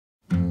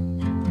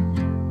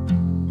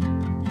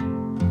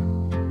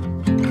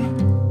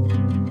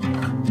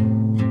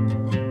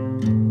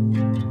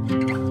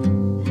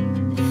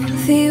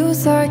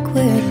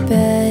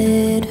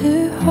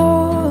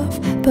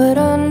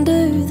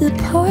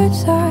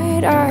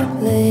bedside, I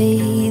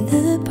play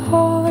the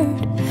part.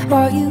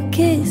 While you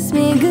kiss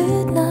me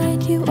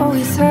goodnight, you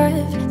always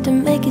have to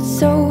make it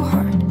so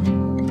hard.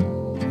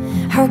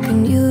 How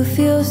can you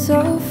feel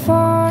so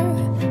far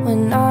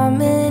when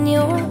I'm in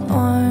your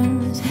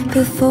arms?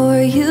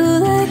 Before you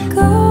let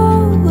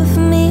go of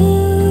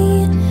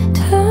me,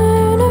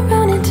 turn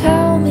around and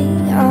tell me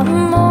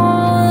I'm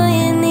all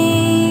you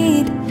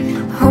need.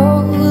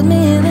 Hold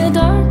me in the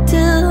dark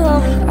till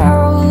I'm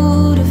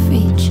out of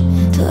reach,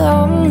 till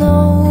I'm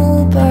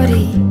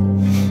nobody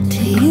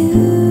to you.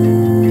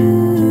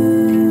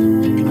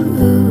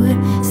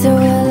 So I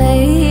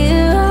lay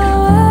here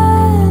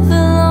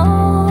however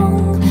long,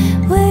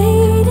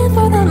 waiting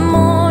for the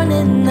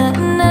morning that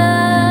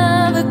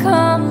never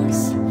comes.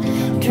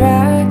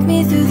 Drag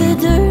me through the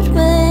dirt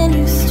when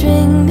you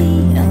string me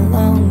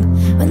along,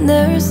 when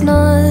there's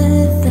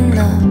nothing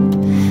up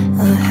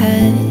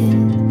ahead.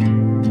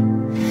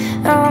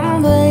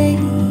 I'm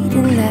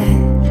waiting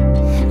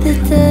at the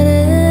dead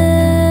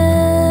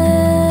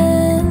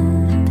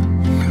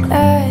end,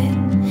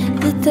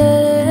 at the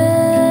dead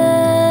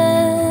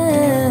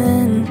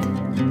end.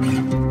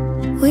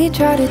 We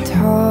try to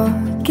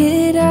talk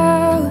it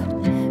out,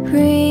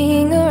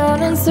 ring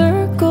around in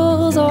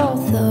circles all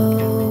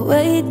the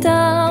way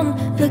down.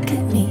 Look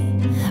at me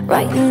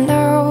right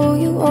now,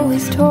 you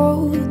always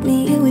told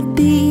me you would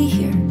be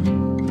here.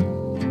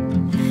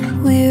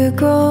 We're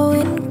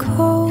growing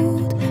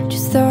cold,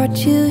 just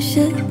thought you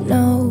should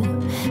know.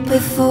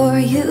 Before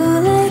you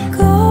let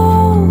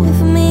go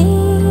of me,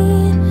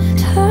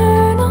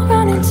 turn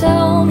around and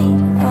tell me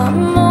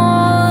I'm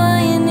all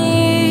you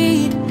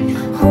need.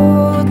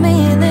 Hold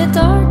me in the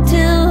dark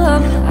till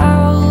I'm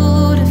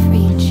out of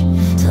reach,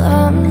 till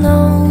I'm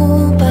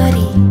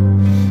nobody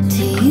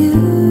to you.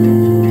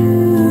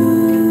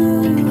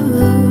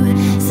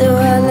 So I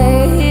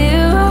lay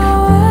here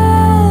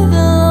however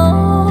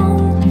long,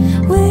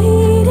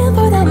 waiting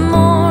for that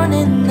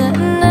morning that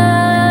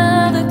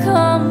never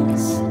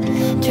comes.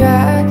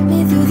 Drag me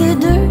through the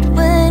dirt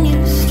when you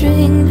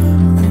string me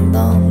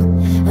along,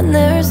 when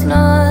there's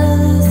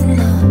nothing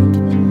up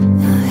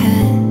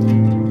ahead.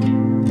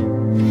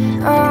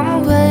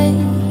 I'm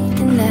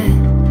waiting at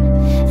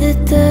the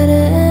dead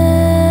end,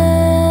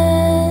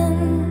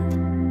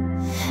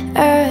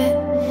 at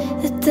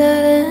the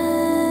dead end.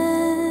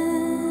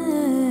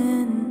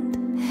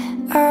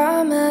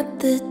 I'm at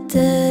the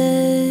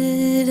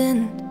dead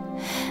end.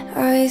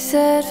 I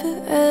said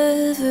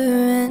forever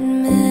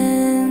and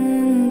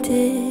meant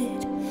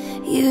it.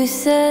 You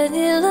said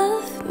you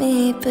loved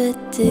me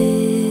but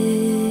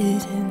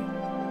didn't.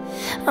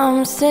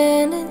 I'm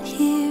standing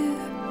here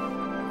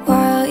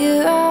while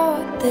you're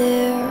out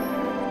there.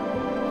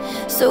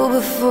 So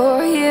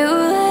before you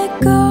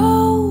let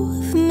go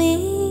of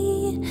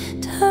me,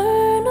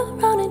 turn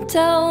around and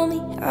tell me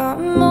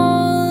I'm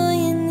all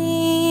you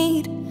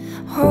need.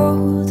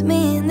 Hold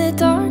me in the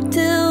dark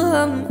till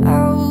I'm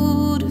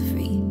out of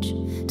reach,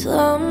 till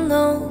I'm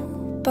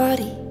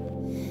nobody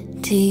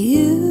to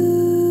you.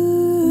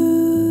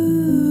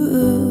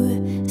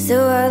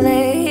 So I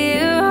lay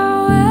here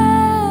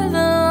however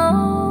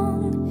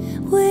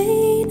long,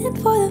 waiting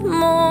for the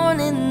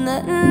morning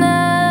that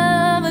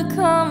never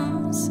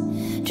comes.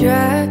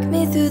 Drag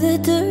me through the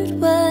dirt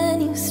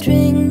when you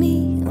string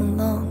me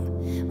along,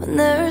 when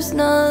there's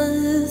nothing